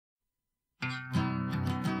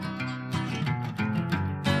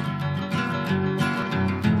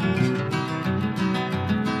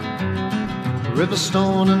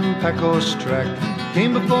Riverstone and Pecos track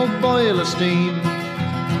came before boiler steam.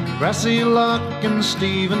 Brassy Lock and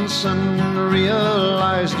Stevenson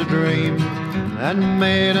realized a dream and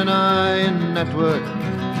made an iron network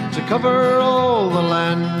to cover all the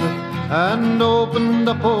land, and opened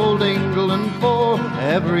up old England for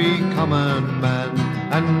every common man.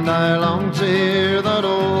 And I long to hear that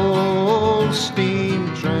old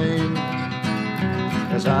steam train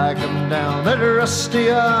as I come down that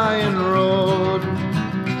rusty iron road.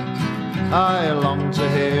 I long to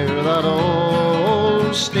hear that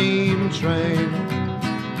old steam train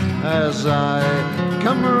as I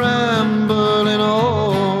come rambling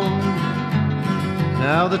home.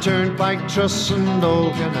 Now the turnpike truss and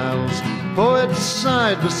old canals pour it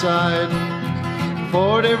side by side,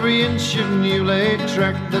 poured every inch of new laid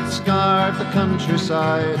track that scarred the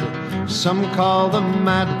countryside. Some call them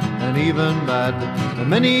mad and even bad, and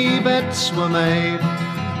many bets were made,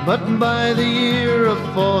 but by the year of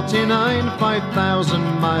 49, 5,000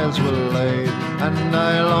 miles were laid. And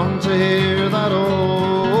I long to hear that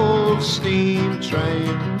old steam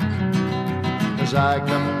train as I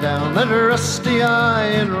come down that rusty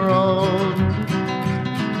iron road.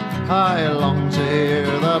 I long to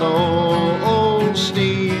hear that old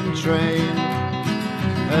steam train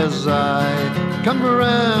as I come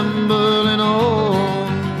rambling home.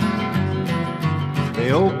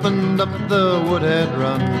 They opened up the Woodhead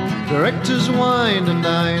Run, directors wine and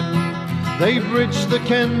dine. They bridged the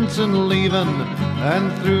Kent and Leven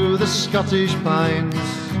and through the Scottish pines.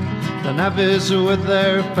 The navvies with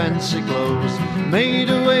their fancy clothes made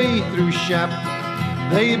a way through Shap.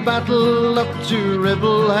 They battled up to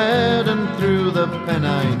Ribblehead and through the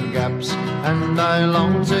Pennine Gaps. And I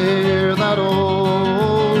long to hear that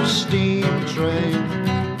old steam train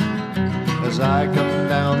as I come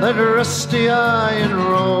down that rusty iron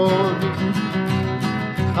road.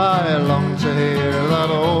 I long to hear that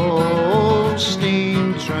old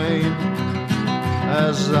steam train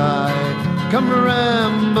as I come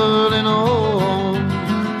rambling home.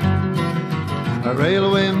 A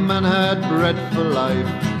railwayman had bread for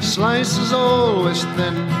life, slices always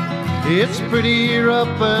thin. It's prettier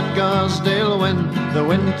up at Garsdale when the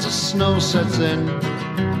winter snow sets in.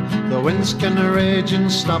 The winds can rage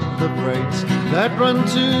and stop the brakes that run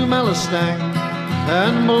to Malastang,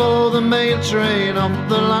 and blow the mail train off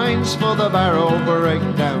the lines for the Barrow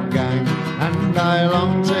Breakdown gang. And I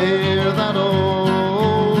long to hear that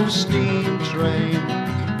old steam train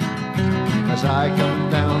as I come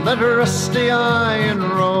down that rusty iron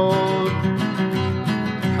road.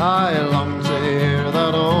 I long to hear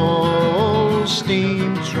that old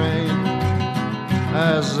steam train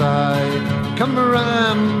as I come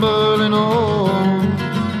rambling home.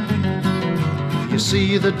 You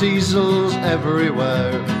see the diesels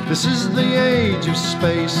everywhere, this is the age of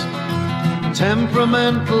space.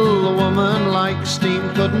 Temperamental woman like steam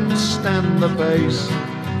couldn't stand the pace.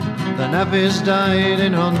 The navvies died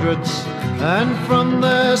in hundreds, and from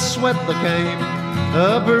their sweat there came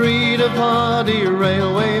a breed of hardy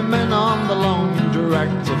railwaymen on the long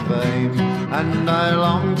track to fame. And I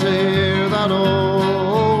long to hear that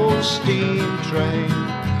old steam train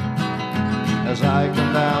as I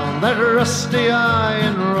come down that rusty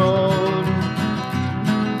iron road.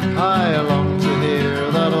 I long to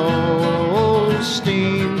hear that old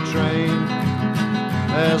steam train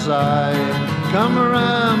as I come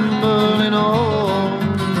rambling home.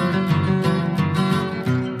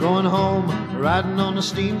 Going home, riding on a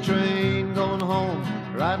steam train. Going home,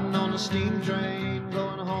 riding on a steam train.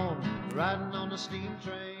 Going home, riding on a steam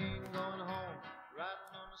train.